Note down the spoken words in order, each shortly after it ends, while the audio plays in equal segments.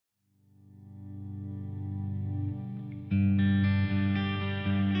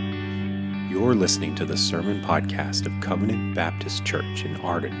You're listening to the Sermon Podcast of Covenant Baptist Church in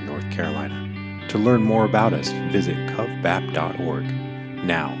Arden, North Carolina. To learn more about us, visit covbap.org.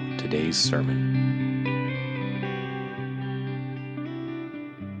 Now, today's sermon.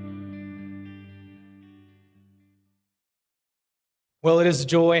 Well, it is a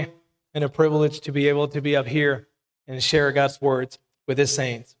joy and a privilege to be able to be up here and share God's words with His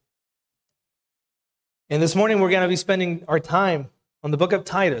saints. And this morning we're going to be spending our time on the book of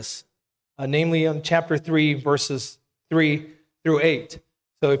Titus, namely on chapter 3, verses 3 through 8.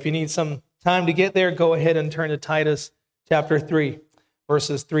 So if you need some time to get there, go ahead and turn to Titus chapter 3,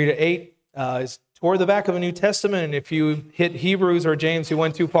 verses 3 to 8. It's toward the back of the New Testament, and if you hit Hebrews or James, you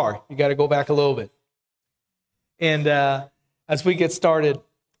went too far. You got to go back a little bit. And as we get started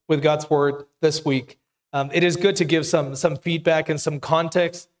with God's word this week, it is good to give some feedback and some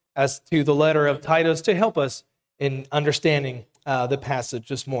context as to the letter of Titus to help us in understanding the passage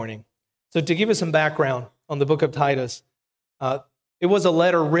this morning. So to give you some background on the book of Titus, it was a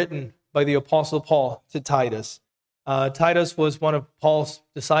letter written by the Apostle Paul to Titus. Titus was one of Paul's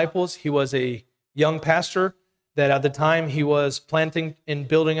disciples. He was a young pastor that at the time he was planting and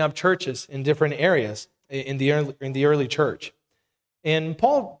building up churches in different areas in the early church. And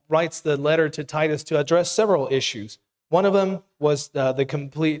Paul writes the letter to Titus to address several issues. One of them was to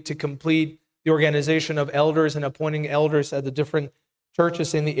complete the organization of elders and appointing elders at the different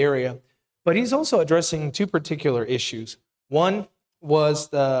churches in the area. But he's also addressing two particular issues. One was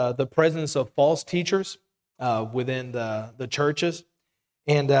the presence of false teachers within the churches,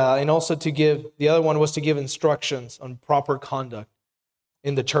 and also the other one was to give instructions on proper conduct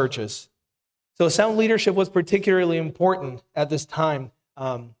in the churches. So sound leadership was particularly important at this time,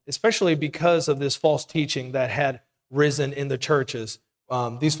 especially because of this false teaching that had risen in the churches.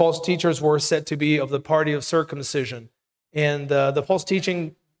 These false teachers were said to be of the party of circumcision, and the false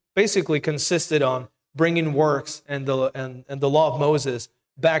teaching basically consisted on bringing works and the law of Moses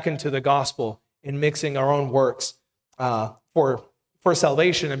back into the gospel and mixing our own works for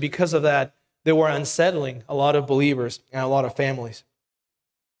salvation. And because of that, they were unsettling a lot of believers and a lot of families.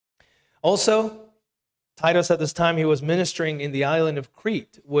 Also, Titus at this time, he was ministering in the island of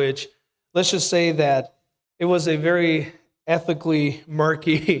Crete, which, let's just say that it was a very ethically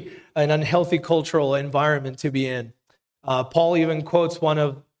murky and unhealthy cultural environment to be in. Paul even quotes one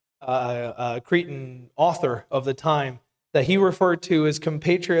of a Cretan author of the time that he referred to his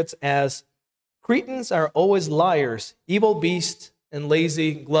compatriots as Cretans are always liars, evil beasts, and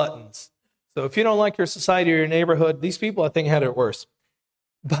lazy gluttons. So if you don't like your society or your neighborhood, these people, I think, had it worse.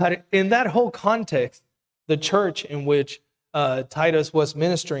 But in that whole context, the church in which Titus was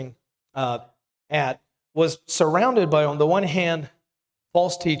ministering at was surrounded by, on the one hand,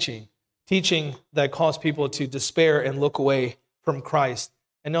 false teaching that caused people to despair and look away from Christ.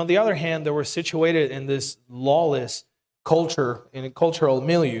 And on the other hand, they were situated in this lawless culture, in a cultural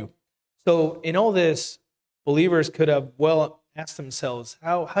milieu. So in all this, believers could have well asked themselves,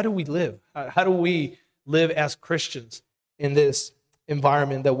 how do we live? How do we live as Christians in this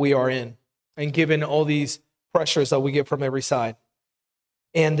environment that we are in, and given all these pressures that we get from every side?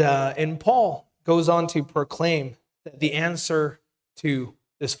 And Paul goes on to proclaim that the answer to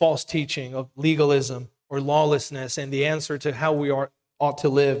this false teaching of legalism or lawlessness and the answer to how we ought to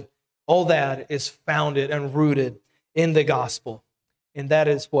live, all that is founded and rooted in the gospel. And that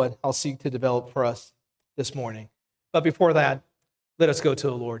is what I'll seek to develop for us this morning. But before that, let us go to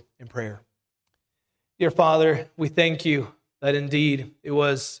the Lord in prayer. Dear Father, we thank you that indeed it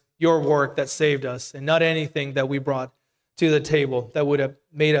was your work that saved us and not anything that we brought to the table that would have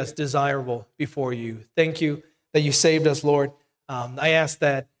made us desirable before you. Thank you that you saved us, Lord. I ask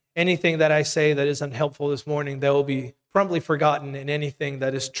that anything that I say that is unhelpful this morning, that will be promptly forgotten, and anything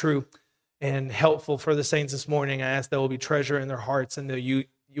that is true and helpful for the saints this morning, I ask that will be treasure in their hearts, and that you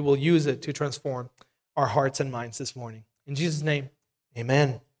will use it to transform our hearts and minds this morning. In Jesus' name,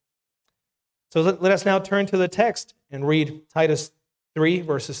 amen. So let us now turn to the text and read Titus 3,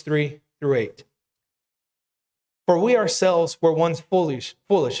 verses 3 through 8. For we ourselves were once foolish,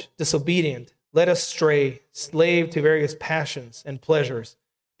 disobedient, led astray, slave to various passions and pleasures,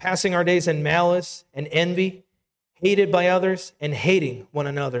 passing our days in malice and envy, hated by others and hating one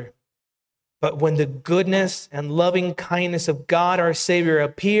another. But when the goodness and loving kindness of God our Savior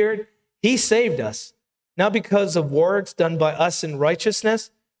appeared, He saved us, not because of works done by us in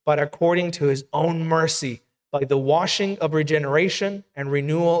righteousness, but according to His own mercy, by the washing of regeneration and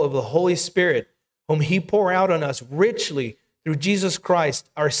renewal of the Holy Spirit, whom He poured out on us richly through Jesus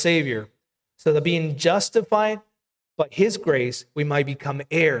Christ our Savior, so that being justified by His grace, we might become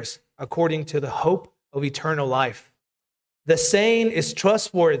heirs according to the hope of eternal life. The saying is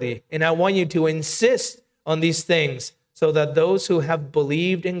trustworthy, and I want you to insist on these things so that those who have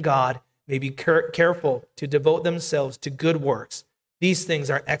believed in God may be careful to devote themselves to good works. These things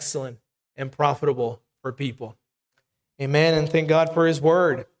are excellent and profitable for people. Amen, and thank God for his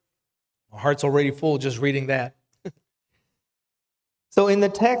word. My heart's already full just reading that. So in the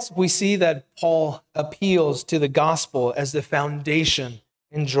text, we see that Paul appeals to the gospel as the foundation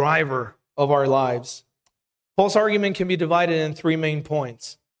and driver of our lives. Paul's argument can be divided in three main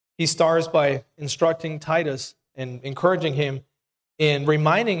points. He starts by instructing Titus and encouraging him in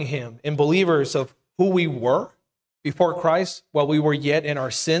reminding him and believers of who we were before Christ while we were yet in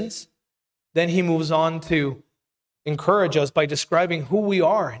our sins. Then he moves on to encourage us by describing who we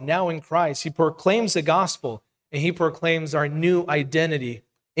are now in Christ. He proclaims the gospel, and he proclaims our new identity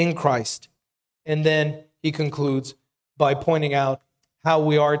in Christ. And then he concludes by pointing out how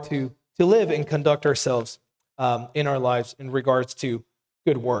we are to live and conduct ourselves in our lives in regards to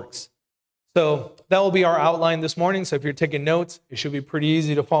good works. So that will be our outline this morning. So if you're taking notes, it should be pretty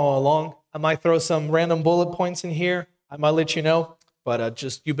easy to follow along. I might throw some random bullet points in here. I might let you know, but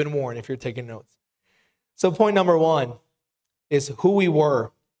just you've been warned if you're taking notes. So point number one is who we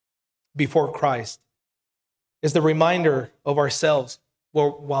were before Christ, is the reminder of ourselves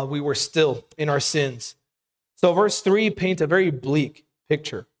while we were still in our sins. So verse 3 paints a very bleak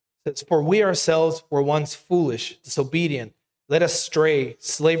picture. It says, "For we ourselves were once foolish, disobedient, led astray,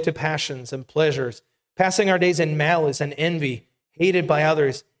 slave to passions and pleasures, passing our days in malice and envy, hated by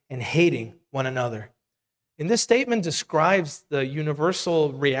others and hating one another." And this statement describes the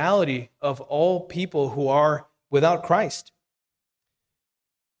universal reality of all people who are without Christ.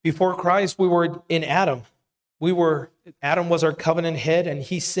 Before Christ, we were in Adam. Adam was our covenant head, and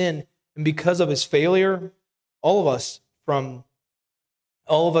he sinned. And because of his failure, all of us,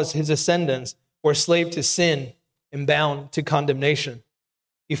 his descendants, were slave to sin and bound to condemnation.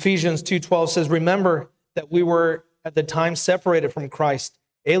 Ephesians 2:12 says, "Remember that we were at the time separated from Christ,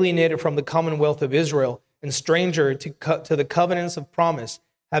 alienated from the commonwealth of Israel, and stranger to the covenants of promise,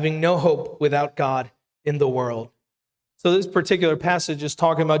 having no hope without God in the world." So this particular passage is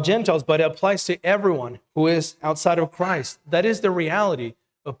talking about Gentiles, but it applies to everyone who is outside of Christ. That is the reality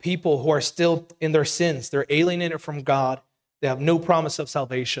of people who are still in their sins. They're alienated from God. They have no promise of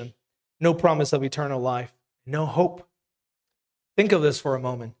salvation, no promise of eternal life, no hope. Think of this for a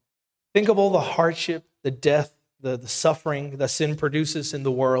moment. Think of all the hardship, the death, the suffering that sin produces in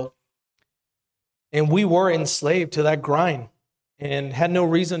the world. And we were enslaved to that grind and had no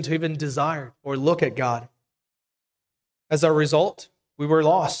reason to even desire or look at God. As a result, we were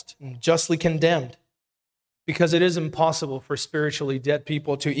lost and justly condemned, because it is impossible for spiritually dead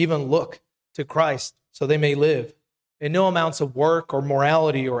people to even look to Christ so they may live. And no amounts of work or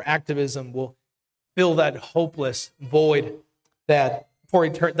morality or activism will fill that hopeless void, that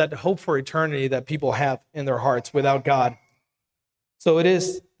hope for eternity that people have in their hearts without God. So it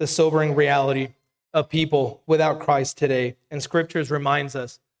is the sobering reality of people without Christ today. And Scriptures reminds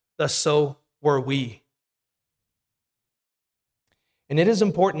us that so were we. And it is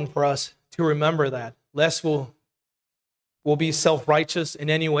important for us to remember that, lest we'll be self-righteous in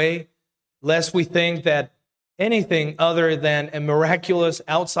any way, lest we think that anything other than a miraculous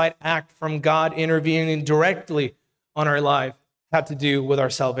outside act from God intervening directly on our life had to do with our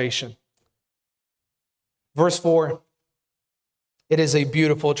salvation. Verse 4, it is a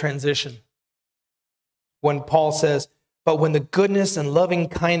beautiful transition. When Paul says, "But when the goodness and loving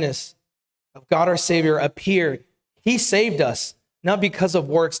kindness of God our Savior appeared, he saved us, not because of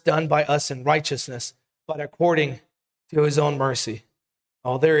works done by us in righteousness, but according to his own mercy."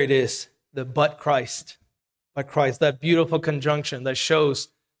 Oh, there it is, the but Christ. But Christ, that beautiful conjunction that shows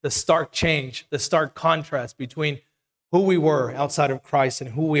the stark change, the stark contrast between who we were outside of Christ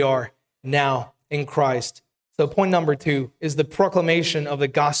and who we are now in Christ. So point number 2 is the proclamation of the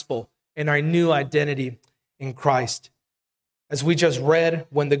gospel and our new identity in Christ. As we just read,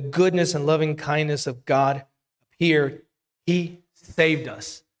 when the goodness and loving kindness of God appeared, he saved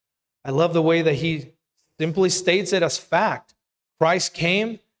us. I love the way that he simply states it as fact. Christ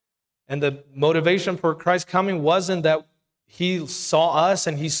came, and the motivation for Christ coming wasn't that he saw us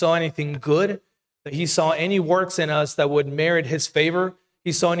and he saw anything good, that he saw any works in us that would merit his favor.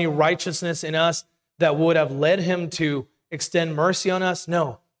 He saw any righteousness in us that would have led him to extend mercy on us.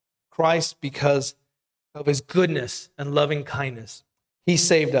 No, Christ, because of his goodness and loving kindness, he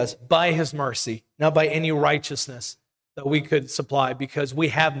saved us by his mercy, not by any righteousness that we could supply, because we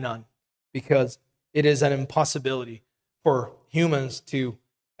have none, because it is an impossibility for humans to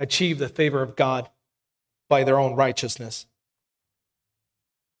achieve the favor of God by their own righteousness.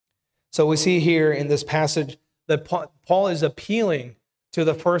 So we see here in this passage that Paul is appealing to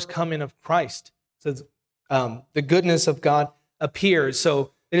the first coming of Christ. It says, the goodness of God appears.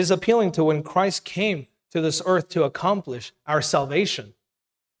 So it is appealing to when Christ came to this earth to accomplish our salvation.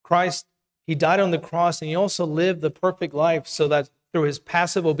 Christ, he died on the cross, and he also lived the perfect life so that through his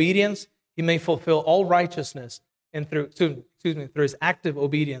passive obedience, he may fulfill all righteousness, and through his active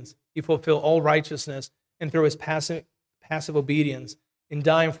obedience, he fulfill all righteousness, and through his passive obedience, in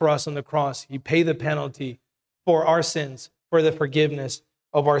dying for us on the cross, he paid the penalty for our sins, for the forgiveness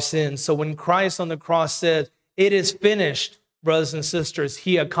of our sins. So when Christ on the cross said, "It is finished," brothers and sisters,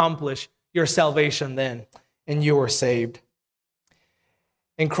 he accomplished your salvation then, and you are saved.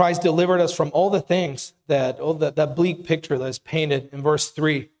 And Christ delivered us from all the things that bleak picture that is painted in verse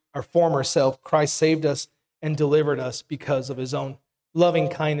 3, our former self. Christ saved us and delivered us because of his own loving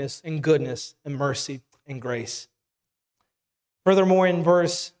kindness and goodness and mercy and grace. Furthermore, in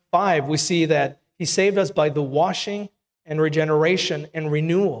verse 5, we see that he saved us by the washing and regeneration and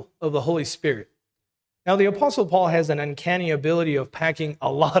renewal of the Holy Spirit. Now, the Apostle Paul has an uncanny ability of packing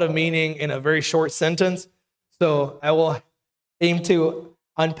a lot of meaning in a very short sentence. So I will aim to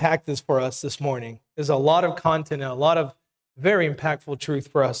unpack this for us this morning. There's a lot of content and a lot of very impactful truth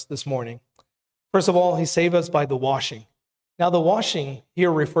for us this morning. First of all, he saved us by the washing. Now, the washing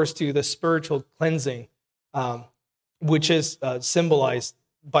here refers to the spiritual cleansing, which is symbolized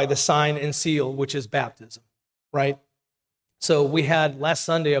by the sign and seal, which is baptism, right? So we had last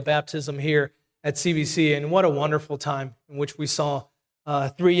Sunday a baptism here at CBC, and what a wonderful time in which we saw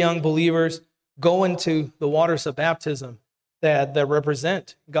 3 young believers go into the waters of baptism that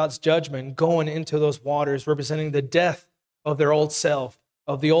represent God's judgment, going into those waters, representing the death of their old self,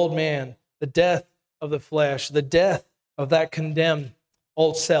 of the old man, the death of the flesh, the death of that condemned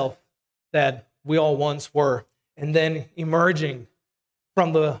old self that we all once were, and then emerging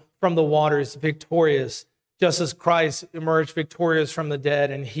from the waters victorious, just as Christ emerged victorious from the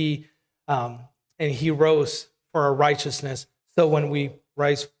dead, and he rose for our righteousness. So when we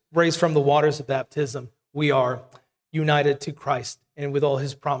rise from the waters of baptism, we are united to Christ and with all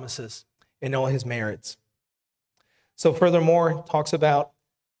his promises and all his merits. So furthermore, it talks about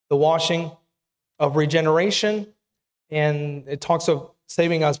the washing of regeneration, and it talks of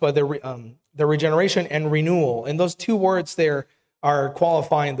saving us by the regeneration and renewal. And those 2 words there are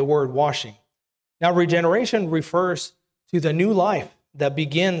qualifying the word washing. Now, regeneration refers to the new life that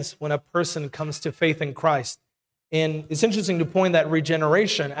begins when a person comes to faith in Christ. And it's interesting to point that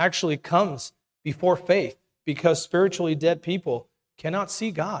regeneration actually comes before faith, because spiritually dead people cannot see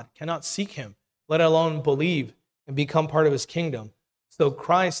God, cannot seek him, let alone believe and become part of his kingdom. So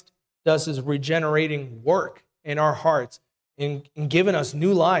Christ does his regenerating work in our hearts in giving us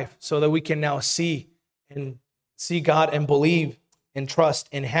new life so that we can now see God and believe and trust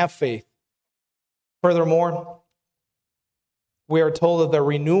and have faith. Furthermore, we are told of the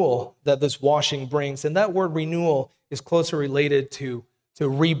renewal that this washing brings. And that word renewal is closely related to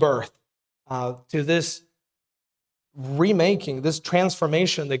rebirth, to this remaking, this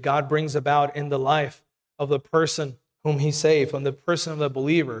transformation that God brings about in the life of the person whom he saved, on the person of the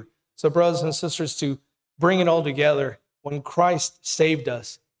believer. So brothers and sisters, to bring it all together, when Christ saved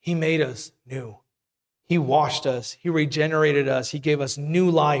us, he made us new. He washed us. He regenerated us. He gave us new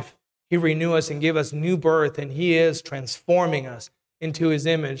life. He renewed us and gave us new birth, and he is transforming us into his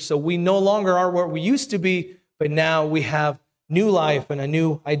image. So we no longer are what we used to be, but now we have new life and a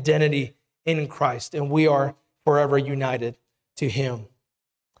new identity in Christ, and we are forever united to him.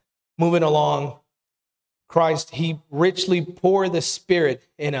 Moving along, Christ, he richly poured the Spirit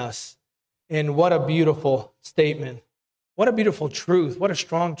in us. And what a beautiful statement. What a beautiful truth. What a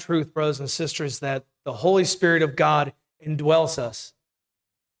strong truth, brothers and sisters, that the Holy Spirit of God indwells us.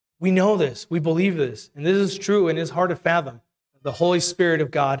 We know this. We believe this. And this is true and it's hard to fathom. The Holy Spirit of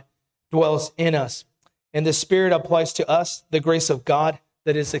God dwells in us. And the Spirit applies to us the grace of God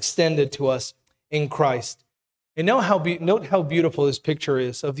that is extended to us in Christ. And note how beautiful this picture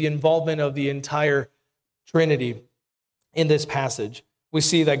is of the involvement of the entire Trinity in this passage. We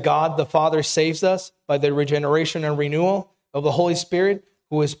see that God the Father saves us by the regeneration and renewal of the Holy Spirit,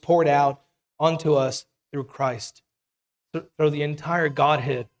 who is poured out onto us through Christ. So the entire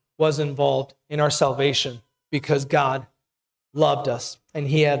Godhead was involved in our salvation because God loved us and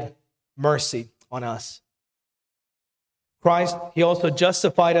he had mercy on us. Christ, he also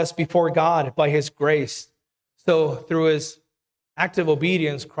justified us before God by his grace. So through his active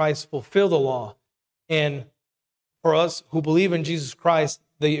obedience, Christ fulfilled the law. And for us who believe in Jesus Christ,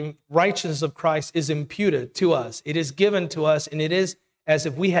 the righteousness of Christ is imputed to us. It is given to us, and it is as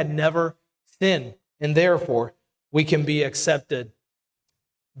if we had never sinned. And therefore, we can be accepted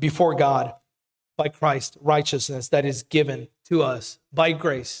before God by Christ's righteousness that is given to us by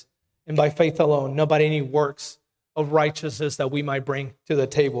grace and by faith alone, not by any works of righteousness that we might bring to the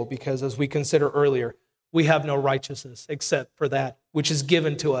table, because as we considered earlier, we have no righteousness except for that which is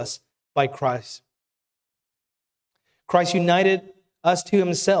given to us by Christ. Christ united us to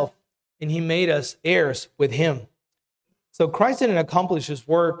himself, and he made us heirs with him. So Christ didn't accomplish his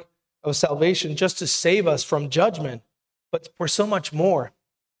work of salvation just to save us from judgment, but for so much more.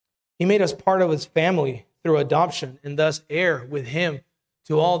 He made us part of his family through adoption, and thus heir with him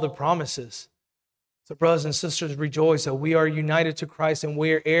to all the promises. So brothers and sisters, rejoice that we are united to Christ, and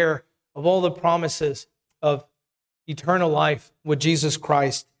we are heir of all the promises of eternal life with Jesus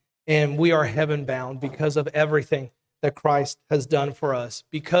Christ. And we are heaven bound because of everything that Christ has done for us.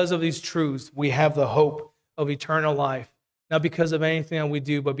 Because of these truths, we have the hope of eternal life, not because of anything that we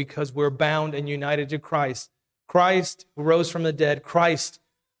do, but because we're bound and united to Christ. Christ who rose from the dead, Christ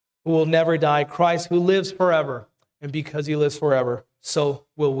who will never die, Christ who lives forever. And because he lives forever, so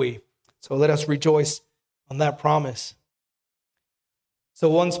will we. So let us rejoice on that promise. So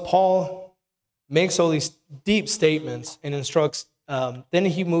once Paul makes all these deep statements and instructs, then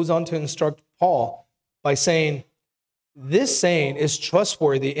he moves on to instruct Paul by saying, this saying is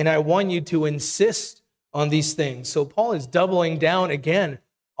trustworthy, and I want you to insist on these things. So Paul is doubling down again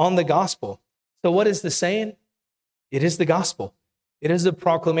on the gospel. So what is the saying? It is the gospel. It is the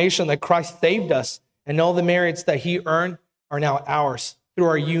proclamation that Christ saved us, and all the merits that he earned are now ours through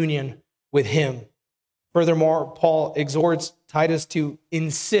our union with him. Furthermore, Paul exhorts Titus to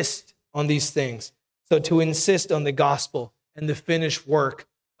insist on these things. So to insist on the gospel and the finished work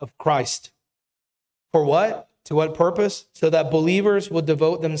of Christ. For what? To what purpose? So that believers will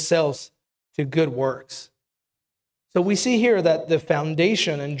devote themselves to good works. So we see here that the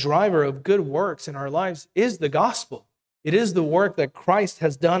foundation and driver of good works in our lives is the gospel. It is the work that Christ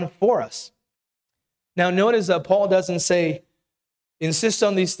has done for us. Now notice that Paul doesn't say, insist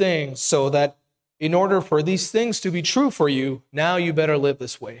on these things so that in order for these things to be true for you, now you better live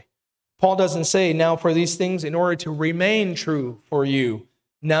this way. Paul doesn't say, now for these things, in order to remain true for you,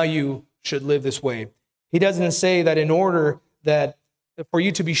 now you should live this way. He doesn't say that in order that for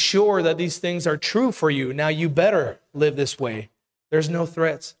you to be sure that these things are true for you, now you better live this way. There's no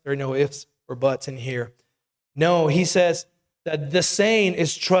threats. There are no ifs or buts in here. No, he says that the saying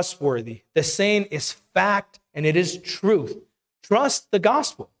is trustworthy. The saying is fact and it is truth. Trust the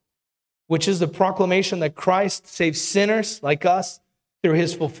gospel, which is the proclamation that Christ saves sinners like us through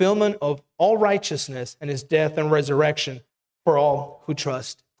his fulfillment of all righteousness and his death and resurrection for all who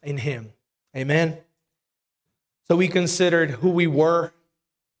trust in him. Amen. So we considered who we were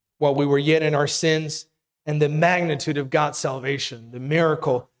while we were yet in our sins and the magnitude of God's salvation, the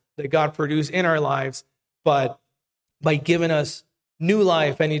miracle that God produced in our lives, but by giving us new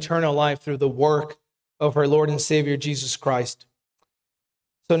life and eternal life through the work of our Lord and Savior, Jesus Christ.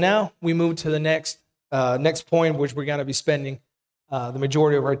 So now we move to the next point, which we're going to be spending the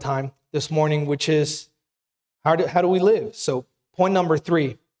majority of our time this morning, which is how do we live? So point number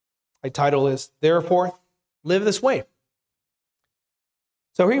 3, my title is, therefore, live this way.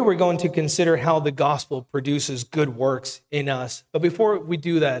 So here we're going to consider how the gospel produces good works in us. But before we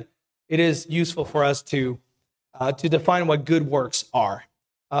do that, it is useful for us to define what good works are.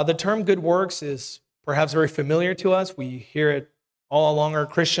 The term good works is perhaps very familiar to us. We hear it all along our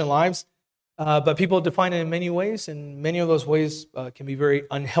Christian lives. But people define it in many ways, and many of those ways can be very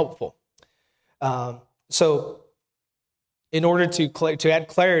unhelpful. So in order to add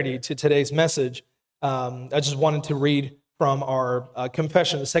clarity to today's message, I just wanted to read from our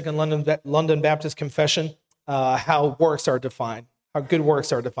confession, the Second London Baptist Confession, how works are defined, how good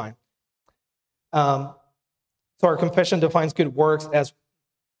works are defined. So our confession defines good works as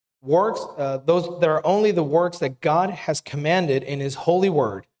works, those that are only the works that God has commanded in his holy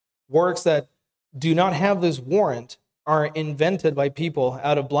word. Works that do not have this warrant are invented by people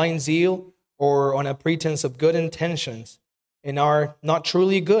out of blind zeal or on a pretense of good intentions and are not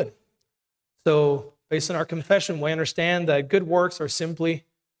truly good. So based on our confession, we understand that good works are simply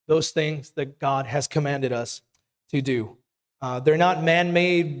those things that God has commanded us to do. They're not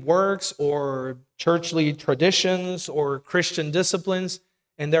man-made works or churchly traditions or Christian disciplines,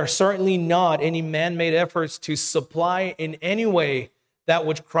 and they're certainly not any man-made efforts to supply in any way that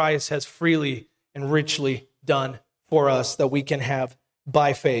which Christ has freely and richly done for us that we can have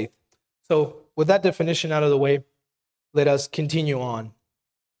by faith. So with that definition out of the way, let us continue on.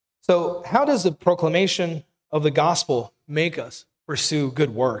 So how does the proclamation of the gospel make us pursue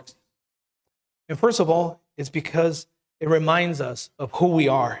good works? And first of all, it's because it reminds us of who we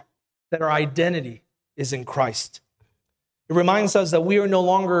are, that our identity is in Christ. It reminds us that we are no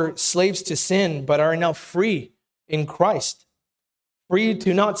longer slaves to sin, but are now free in Christ. Free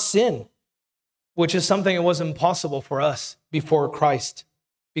to not sin, which is something that was impossible for us before Christ,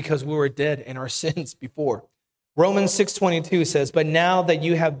 because we were dead in our sins before. Romans 6:22 says, "But now that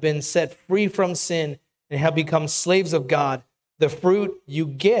you have been set free from sin and have become slaves of God, the fruit you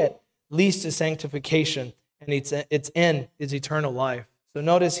get leads to sanctification, and its end is eternal life." So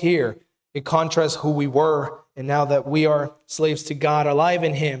notice here, it contrasts who we were, and now that we are slaves to God, alive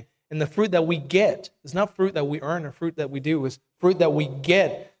in Him. And the fruit that we get is not fruit that we earn or fruit that we do, it's fruit that we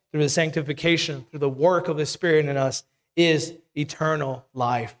get through the sanctification, through the work of the Spirit in us, is eternal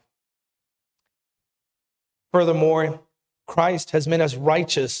life. Furthermore, Christ has made us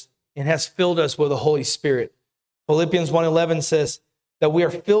righteous and has filled us with the Holy Spirit. Philippians 1:11 says that we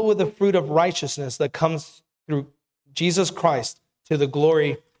are filled with the fruit of righteousness that comes through Jesus Christ to the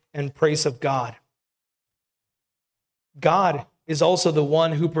glory and praise of God. God is also the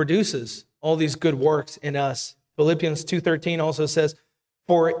one who produces all these good works in us. Philippians 2:13 also says,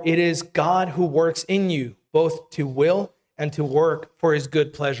 "For it is God who works in you, both to will and to work for His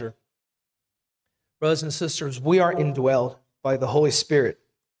good pleasure." Brothers and sisters, we are indwelled by the Holy Spirit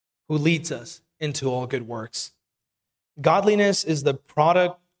who leads us into all good works. Godliness is the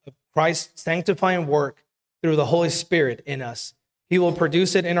product of Christ's sanctifying work through the Holy Spirit in us. He will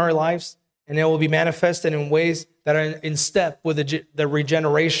produce it in our lives, and it will be manifested in ways that are in step with the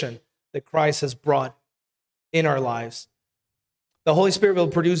regeneration that Christ has brought in our lives. The Holy Spirit will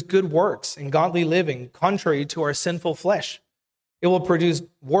produce good works and godly living contrary to our sinful flesh. It will produce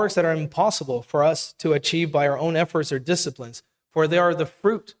works that are impossible for us to achieve by our own efforts or disciplines, for they are the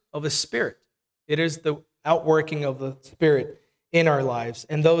fruit of the Spirit. It is the outworking of the Spirit in our lives.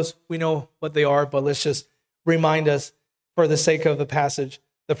 And those, we know what they are, but let's just remind us for the sake of the passage.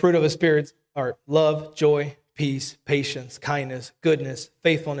 The fruit of the Spirit are love, joy, peace, patience, kindness, goodness,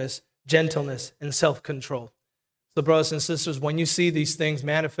 faithfulness, gentleness, and self-control. So brothers and sisters, when you see these things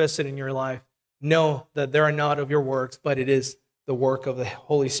manifested in your life, know that they are not of your works, but it is the work of the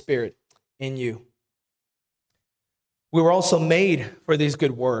Holy Spirit in you. We were also made for these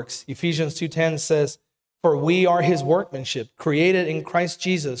good works. Ephesians 2:10 says, "For we are His workmanship, created in Christ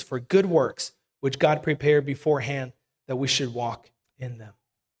Jesus for good works, which God prepared beforehand that we should walk in them."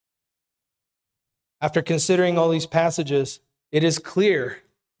 After considering all these passages, it is clear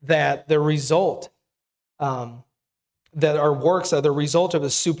that the result, that our works are the result of a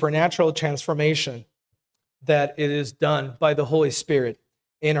supernatural transformation that it is done by the Holy Spirit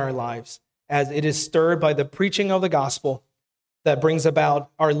in our lives, as it is stirred by the preaching of the gospel that brings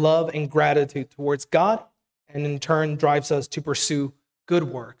about our love and gratitude towards God, and in turn drives us to pursue good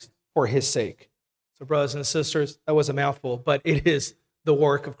works for His sake. So brothers and sisters, that was a mouthful, but it is the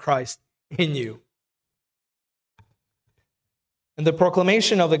work of Christ in you. And the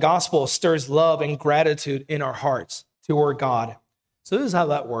proclamation of the gospel stirs love and gratitude in our hearts toward God. So this is how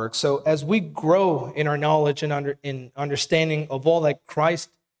that works. So as we grow in our knowledge and in understanding of all that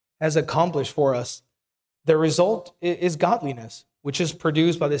Christ has accomplished for us, the result is godliness, which is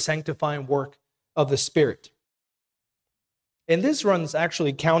produced by the sanctifying work of the Spirit. And this runs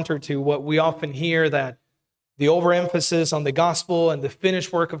actually counter to what we often hear, that the overemphasis on the gospel and the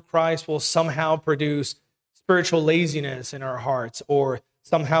finished work of Christ will somehow produce spiritual laziness in our hearts, or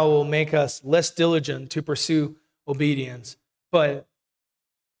somehow will make us less diligent to pursue obedience. But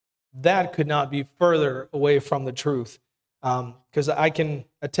that could not be further away from the truth. Because I can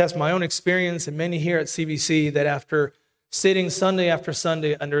attest my own experience, and many here at CBC, that after sitting Sunday after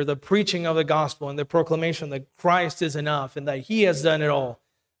Sunday under the preaching of the gospel and the proclamation that Christ is enough and that He has done it all,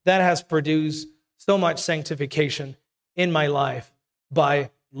 that has produced so much sanctification in my life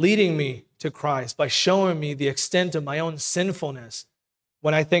by leading me to Christ, by showing me the extent of my own sinfulness.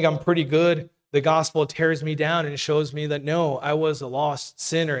 When I think I'm pretty good, the gospel tears me down and shows me that no, I was a lost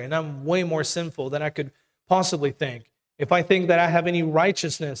sinner and I'm way more sinful than I could possibly think. If I think that I have any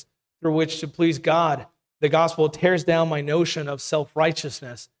righteousness through which to please God, the gospel tears down my notion of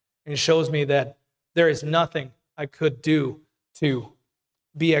self-righteousness and shows me that there is nothing I could do to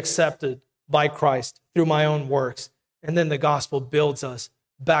be accepted by Christ through my own works. And then the gospel builds us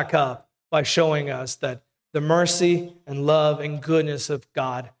back up by showing us that the mercy and love and goodness of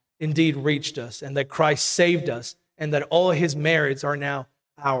God indeed reached us, and that Christ saved us, and that all His merits are now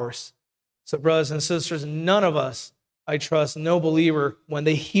ours. So brothers and sisters, none of us, I trust, no believer, when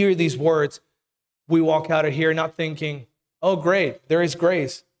they hear these words, we walk out of here not thinking, oh great, there is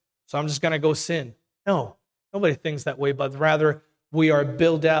grace, so I'm just going to go sin. No, nobody thinks that way, but rather we are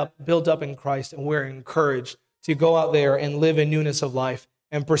built up in Christ, and we're encouraged to go out there and live in newness of life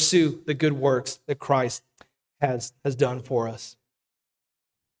and pursue the good works that Christ has done for us.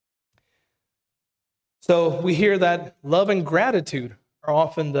 So we hear that love and gratitude are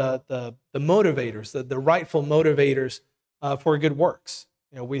often the motivators, the rightful motivators for good works.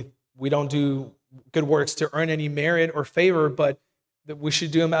 We don't do good works to earn any merit or favor, but that we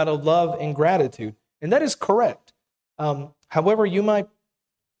should do them out of love and gratitude. And that is correct. However, you might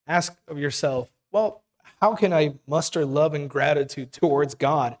ask of yourself, well, how can I muster love and gratitude towards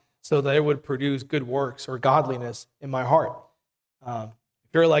God so that it would produce good works or godliness in my heart? If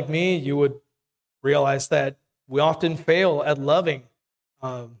you're like me, you would realize that we often fail at loving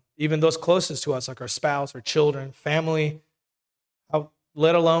even those closest to us, like our spouse, our children, family,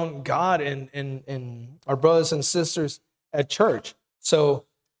 let alone God and our brothers and sisters at church. So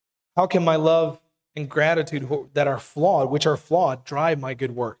how can my love and gratitude which are flawed, drive my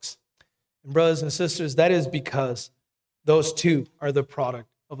good works? And brothers and sisters, that is because those two are the product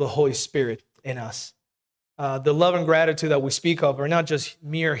of the Holy Spirit in us. The love and gratitude that we speak of are not just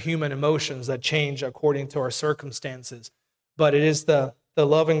mere human emotions that change according to our circumstances, but it is the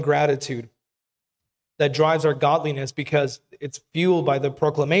love and gratitude that drives our godliness because it's fueled by the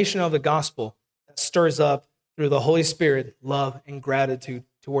proclamation of the gospel that stirs up through the Holy Spirit love and gratitude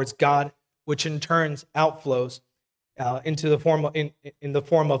towards God, which in turn outflows into the form in the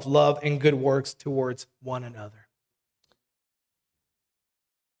form of love and good works towards one another.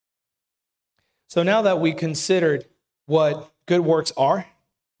 So now that we considered what good works are,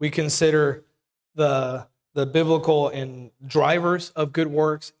 we consider the biblical and drivers of good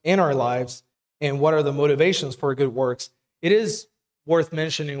works in our lives, and what are the motivations for good works, it is worth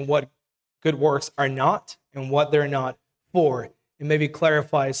mentioning what good works are not and what they're not for, and maybe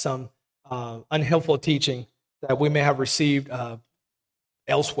clarify some unhelpful teaching that we may have received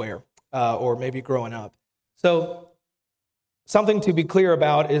elsewhere or maybe growing up. So something to be clear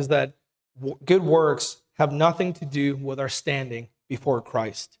about is that good works have nothing to do with our standing before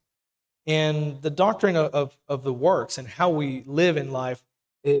Christ. And the doctrine of the works and how we live in life,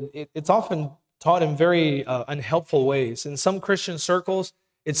 it's often taught in very unhelpful ways. In some Christian circles,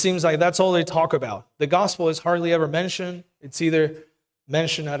 it seems like that's all they talk about. The gospel is hardly ever mentioned. It's either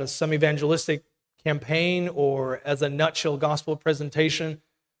mentioned at some evangelistic campaign or as a nutshell gospel presentation,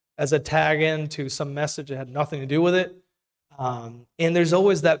 as a tag-in to some message that had nothing to do with it. And there's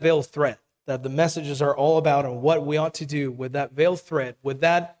always that veiled threat that the messages are all about and what we ought to do with that veiled threat, with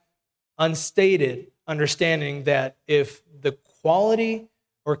that unstated understanding that if the quality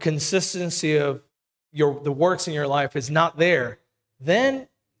or consistency of the works in your life is not there, then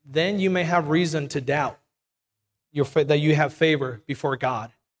you may have reason to doubt that you have favor before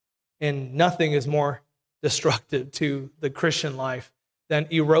God. And nothing is more destructive to the Christian life than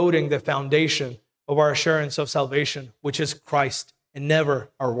eroding the foundation of our assurance of salvation, which is Christ and never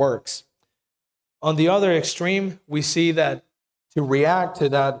our works. On the other extreme, we see that to react to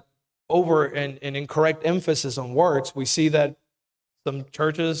that over and incorrect emphasis on works, we see that some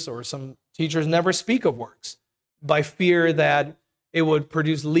churches or some teachers never speak of works by fear that it would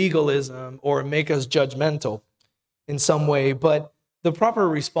produce legalism or make us judgmental in some way. But the proper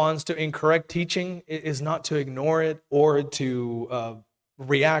response to incorrect teaching is not to ignore it or to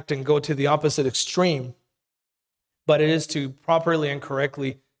react and go to the opposite extreme, but it is to properly and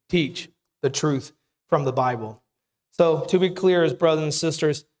correctly teach the truth from the Bible. So to be clear, as brothers and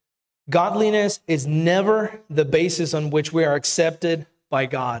sisters, godliness is never the basis on which we are accepted by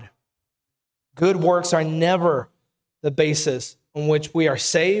God. Good works are never the basis on which we are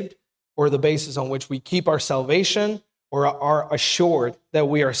saved or the basis on which we keep our salvation or are assured that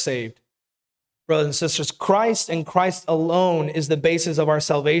we are saved. Brothers and sisters, Christ and Christ alone is the basis of our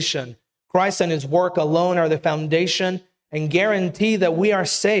salvation. Christ and his work alone are the foundation and guarantee that we are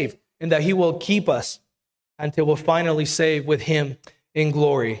saved and that he will keep us until we're finally saved with him in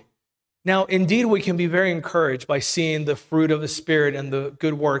glory. Now, indeed, we can be very encouraged by seeing the fruit of the Spirit and the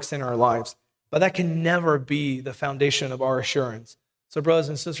good works in our lives, but that can never be the foundation of our assurance. So, brothers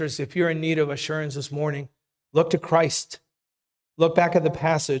and sisters, if you're in need of assurance this morning, look to Christ. Look back at the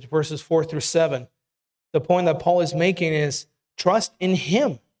passage, verses 4-7. The point that Paul is making is trust in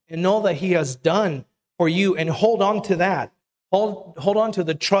him and know that he has done for you, and hold on to that. Hold on to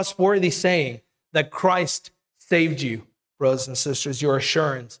the trustworthy saying that Christ saved you, brothers and sisters. Your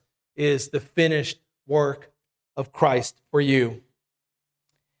assurance is the finished work of Christ for you.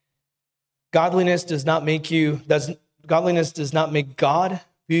 Godliness does not make God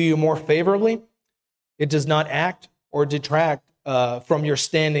view you more favorably. It does not act or detract from your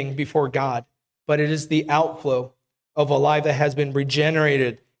standing before God, but it is the outflow of a life that has been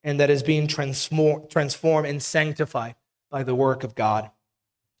regenerated and that is being transformed and sanctified by the work of God.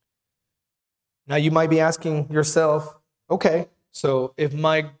 Now you might be asking yourself, okay, so if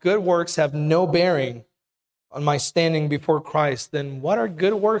my good works have no bearing on my standing before Christ, then what are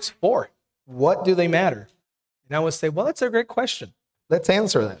good works for? What do they matter? And I would say, well, that's a great question. Let's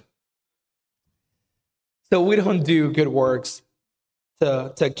answer that. So we don't do good works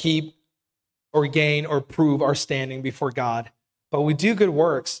to keep or gain or prove our standing before God, but we do good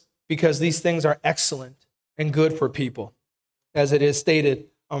works because these things are excellent and good for people, as it is stated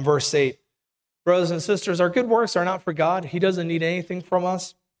on verse 8. Brothers and sisters, our good works are not for God. He doesn't need anything from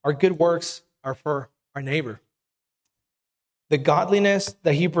us. Our good works are for our neighbor. The godliness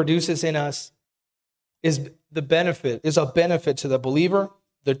that he produces in us is a benefit to the believer,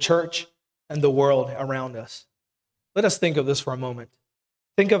 the church, and the world around us. Let us think of this for a moment.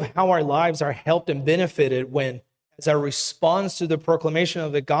 Think of how our lives are helped and benefited when, as our response to the proclamation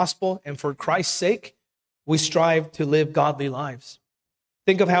of the gospel and for Christ's sake, we strive to live godly lives.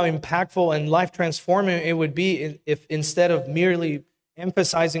 Think of how impactful and life-transforming it would be if instead of merely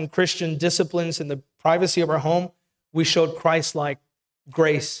emphasizing Christian disciplines in the privacy of our home, we showed Christ-like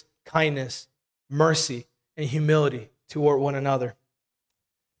grace, kindness, mercy, and humility toward one another.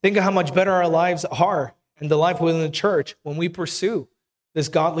 Think of how much better our lives are and the life within the church when we pursue this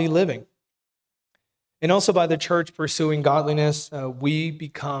godly living. And also by the church pursuing godliness, we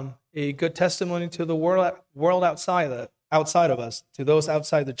become a good testimony to the world outside of us, to those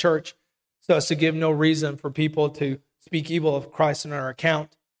outside the church, so as to give no reason for people to speak evil of Christ on our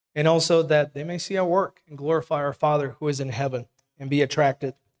account, and also that they may see our work and glorify our Father who is in heaven and be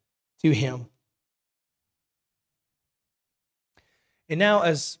attracted to him. And now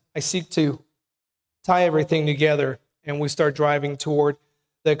as I seek to tie everything together and we start driving toward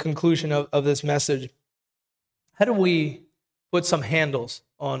the conclusion of this message, how do we put some handles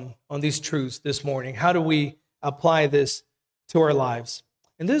on these truths this morning? How do we apply this to our lives?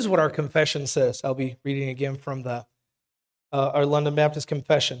 And this is what our confession says. I'll be reading again from our London Baptist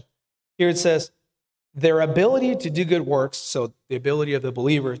Confession. Here it says, their ability to do good works, so the ability of the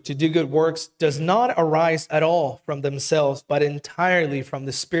believer to do good works, does not arise at all from themselves, but entirely from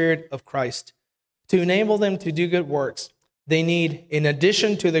the Spirit of Christ. To enable them to do good works, they need, in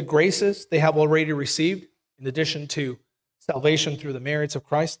addition to the graces they have already received, in addition to salvation through the merits of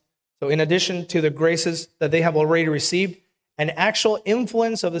Christ, so in addition to the graces that they have already received, an actual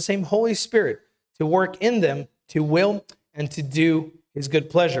influence of the same Holy Spirit to work in them to will and to do his good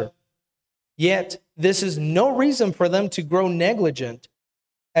pleasure. Yet, this is no reason for them to grow negligent,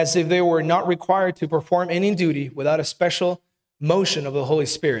 as if they were not required to perform any duty without a special motion of the Holy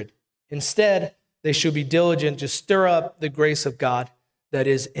Spirit. Instead, they should be diligent to stir up the grace of God that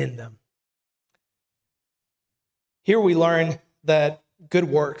is in them. Here we learn that good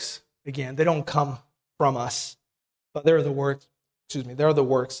works, again, they don't come from us, but they're the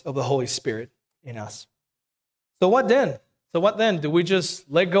works of the Holy Spirit in us. So what then? Do we just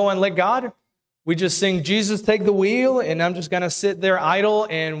let go and let God? We just sing, Jesus, take the wheel, and I'm just going to sit there idle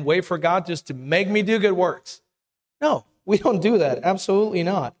and wait for God just to make me do good works? No, we don't do that. Absolutely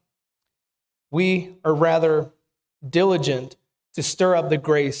not. We are rather diligent to stir up the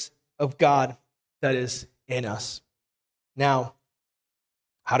grace of God that is in us. Now,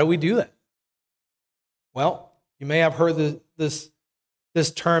 how do we do that? Well, you may have heard this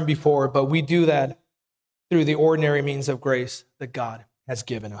term before, but we do that through the ordinary means of grace that God has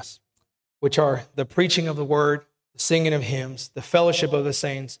given us, which are the preaching of the word, the singing of hymns, the fellowship of the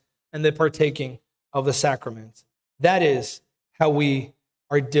saints, and the partaking of the sacraments. That is how we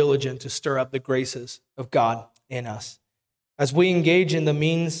are diligent to stir up the graces of God in us. As we engage in the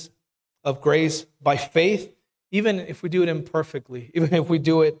means of grace by faith, even if we do it imperfectly, even if we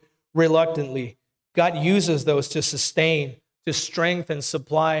do it reluctantly, God uses those to sustain, to strengthen,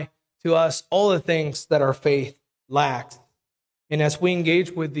 supply to us all the things that our faith lacks. And as we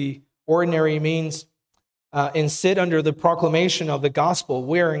engage with the ordinary means and sit under the proclamation of the gospel,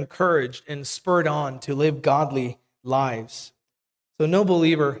 we are encouraged and spurred on to live godly lives. So no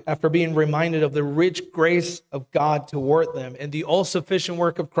believer, after being reminded of the rich grace of God toward them and the all-sufficient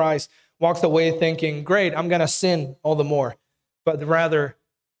work of Christ, walks away thinking, great, I'm going to sin all the more. But rather,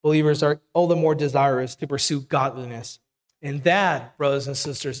 believers are all the more desirous to pursue godliness. And that, brothers and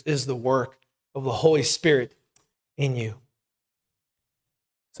sisters, is the work of the Holy Spirit in you.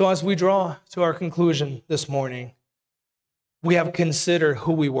 So as we draw to our conclusion this morning, we have considered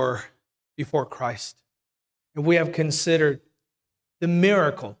who we were before Christ. And we have considered the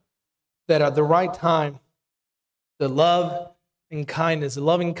miracle that at the right time, the love and kindness, the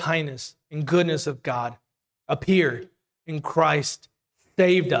loving kindness and goodness of God appeared in Christ,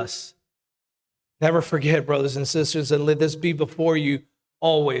 saved us. Never forget, brothers and sisters, and let this be before you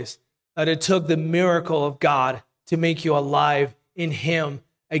always, that it took the miracle of God to make you alive in him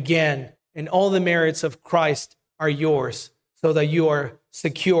again. And all the merits of Christ are yours, so that you are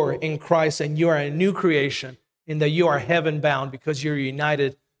secure in Christ and you are a new creation, and that you are heaven bound because you're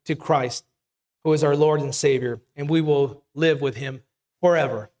united to Christ, who is our Lord and Savior, and we will live with him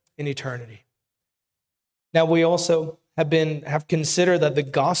forever in eternity. Now, we also have considered that the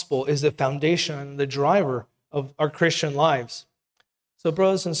gospel is the foundation and the driver of our Christian lives. So,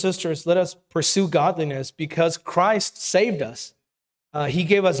 brothers and sisters, let us pursue godliness because Christ saved us. He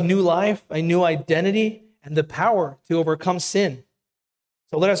gave us new life, a new identity, and the power to overcome sin.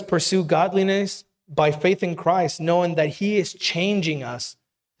 So let us pursue godliness by faith in Christ, knowing that he is changing us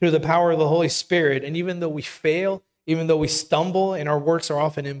through the power of the Holy Spirit. And even though we fail, even though we stumble, and our works are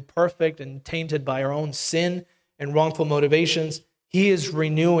often imperfect and tainted by our own sin and wrongful motivations, he is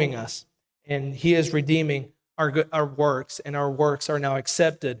renewing us and he is redeeming our works, and our works are now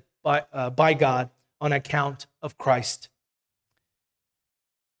accepted by God on account of Christ.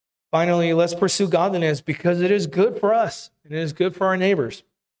 Finally, let's pursue godliness because it is good for us and it is good for our neighbors.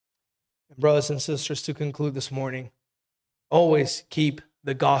 And brothers and sisters, to conclude this morning, always keep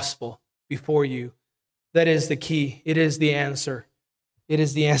the gospel before you. That is the key. It is the answer. It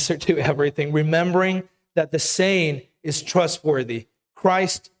is the answer to everything. Remembering that the saying is trustworthy.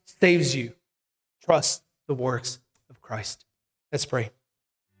 Christ saves you. Trust the works of Christ. Let's pray.